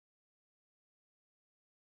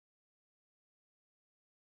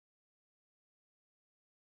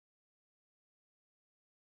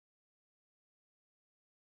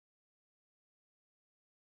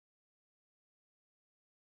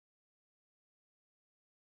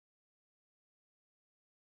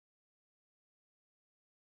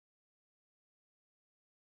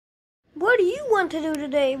What do you want to do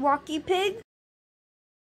today, Rocky Pig?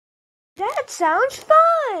 That sounds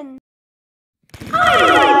fun!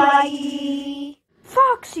 Hi!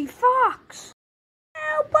 Foxy Fox!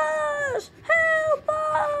 Help us! Help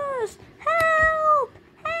us! Help!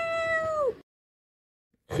 Help!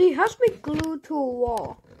 He has me glued to a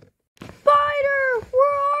wall. Spider,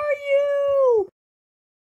 where are you?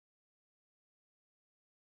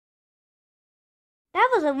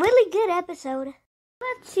 That was a really good episode.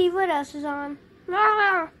 Let's see what else is on.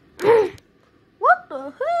 What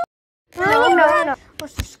the hell? No.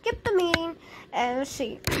 Let's just skip the meeting and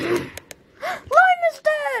see. Lime is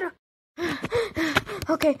dead!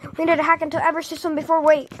 Okay, we need to hack into every system before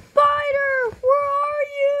wait. Spider, where are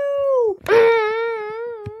you?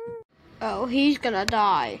 Oh, he's gonna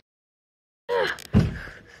die.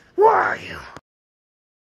 Where are you?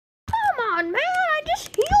 Come on, man, I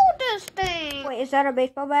just healed this thing. Wait, is that a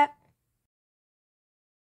baseball bat?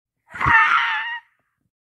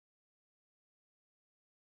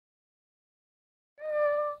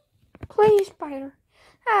 Please, Spider,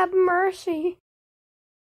 have mercy.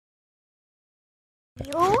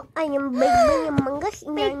 Yo, I am Big Brain Among Us,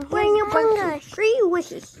 and I'm here Among Us. 3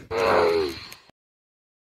 wishes.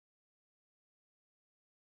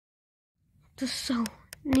 The show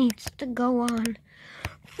needs to go on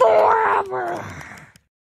forever.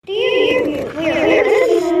 Don't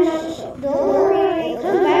worry,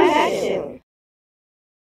 come back soon.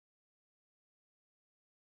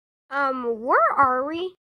 Where are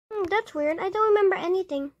we? That's weird. I don't remember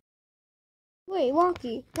anything. Wait,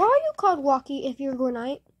 Wonky. Why are you called Wonky if you're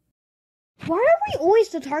Goodnight? Why are we always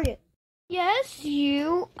the target? Yes,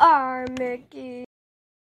 you are, Mickey.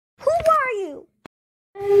 Who are you?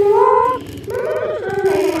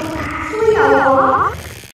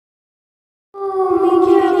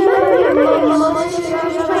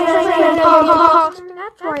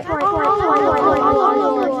 That's right.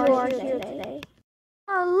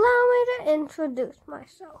 Allow me to introduce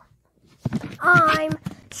myself. I'm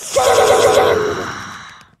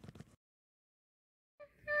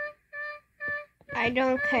I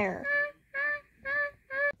don't care.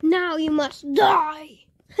 Now you must die.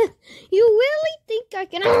 You really think I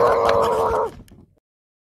can?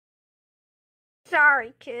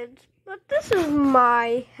 Sorry, kids, but this is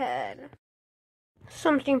my head.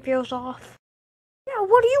 Something feels off. Yeah,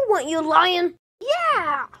 what do you want, you lion?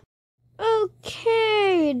 Yeah!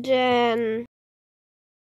 Okay, then.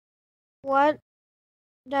 What?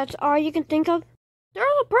 That's all you can think of? There's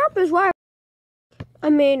a purpose why.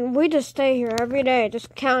 I mean, we just stay here every day,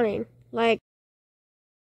 just counting. Like,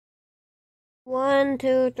 1,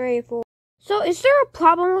 2, 3, 4. So, is there a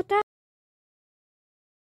problem with that?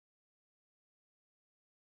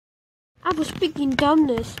 I was speaking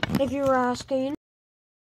dumbness, if you were asking.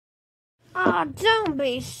 Ah, don't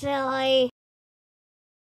be silly.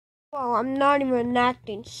 Well, I'm not even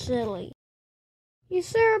acting silly. You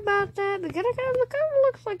sure about that? Because it kind of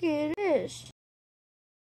looks like it is.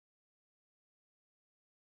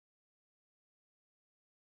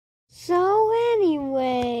 So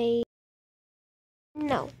anyway,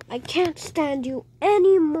 no, I can't stand you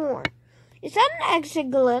anymore. Is that an exit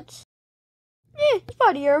glitch? It's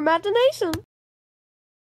part of your imagination.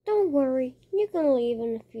 Don't worry, you can leave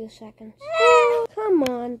in a few seconds. Come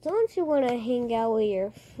on, don't you want to hang out with your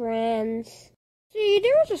friends? See,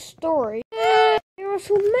 there was a story. There was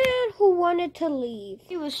a man who wanted to leave.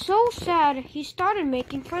 He was so sad, he started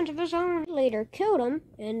making friends of his own. Later killed him,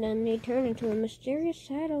 and then he turned into a mysterious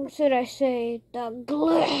shadow. Or should I say, the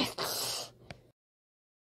glitch?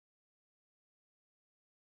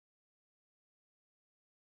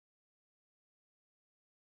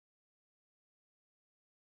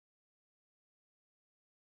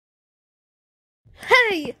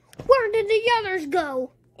 Hey, where did the others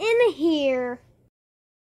go? In here.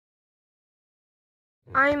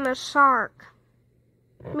 I'm a shark.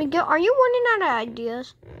 Miguel, are you running out of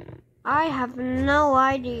ideas? I have no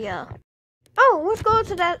idea. Oh, let's go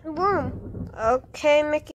to that room. Okay,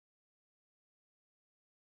 Mickey.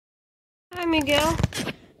 Hi, Miguel.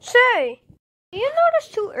 Say, do you notice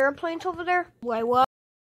 2 airplanes over there? Wait, what?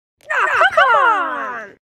 Ah, come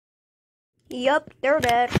on! Yup, they're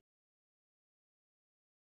dead.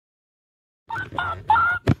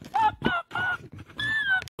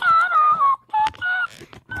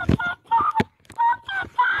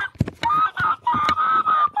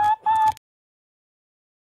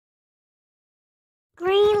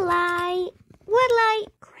 Green light. What light?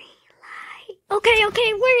 Green light. Okay,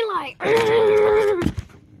 green light.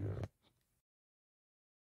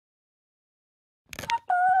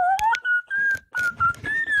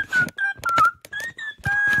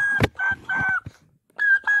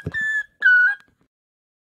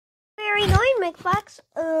 Flex?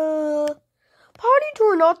 Party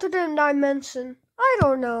to an alternate dimension. I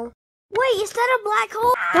don't know. Wait, is that a black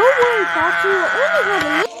hole? Don't worry, Foxy. We're only going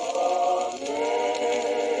to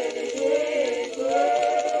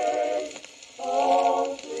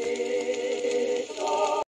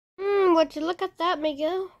would you look at that,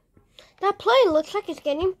 Miguel? That plane looks like it's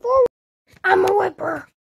getting forward. I'm a whipper.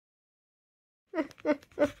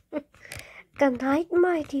 Good night,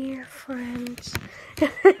 my dear friends.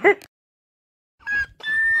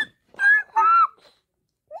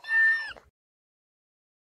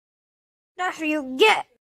 That's what you get.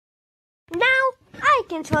 Now I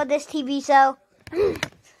control this TV show.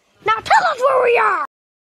 Now tell us where we are.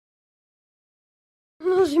 I'm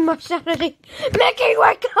losing my sanity. Mickey,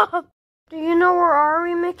 wake up! Do you know where are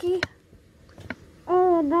we, Mickey?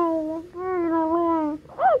 Oh no! Oh,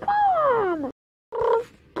 come on!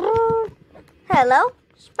 Hello,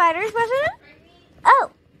 Spiders President?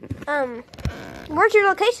 Oh, where's your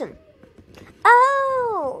location?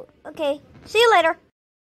 Oh, okay. See you later.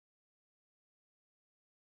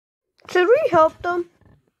 Should we help them?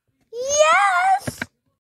 Yes!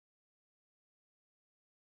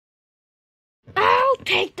 I'll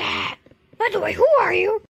take that. By the way, who are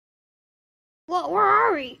you? Well, where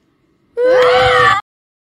are we?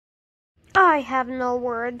 I have no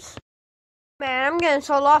words. Man, I'm getting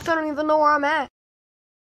so lost I don't even know where I'm at.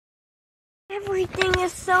 Everything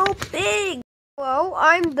is so big. Well,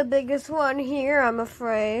 I'm the biggest one here, I'm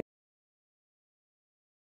afraid.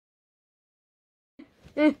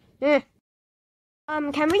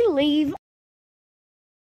 Can we leave?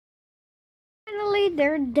 Finally,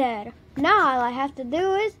 they're dead. Now all I have to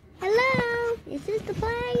do is, hello, is this the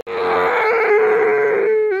place?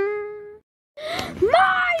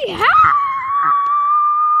 My hat!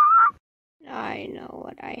 I know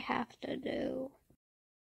what I have to do.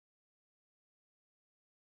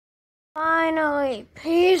 Finally,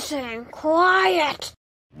 peace and quiet.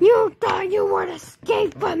 You thought you would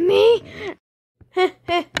escape from me?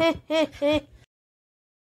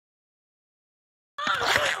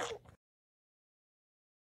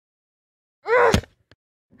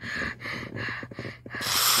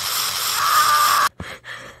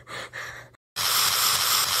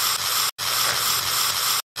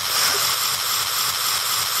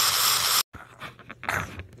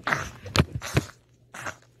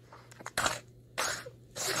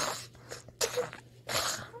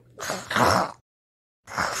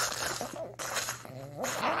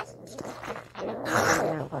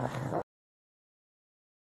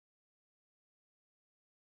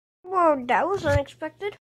 Whoa, that was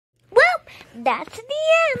unexpected. Well, that's the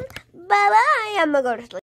end. Bye-bye. I'm gonna go to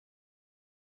sleep.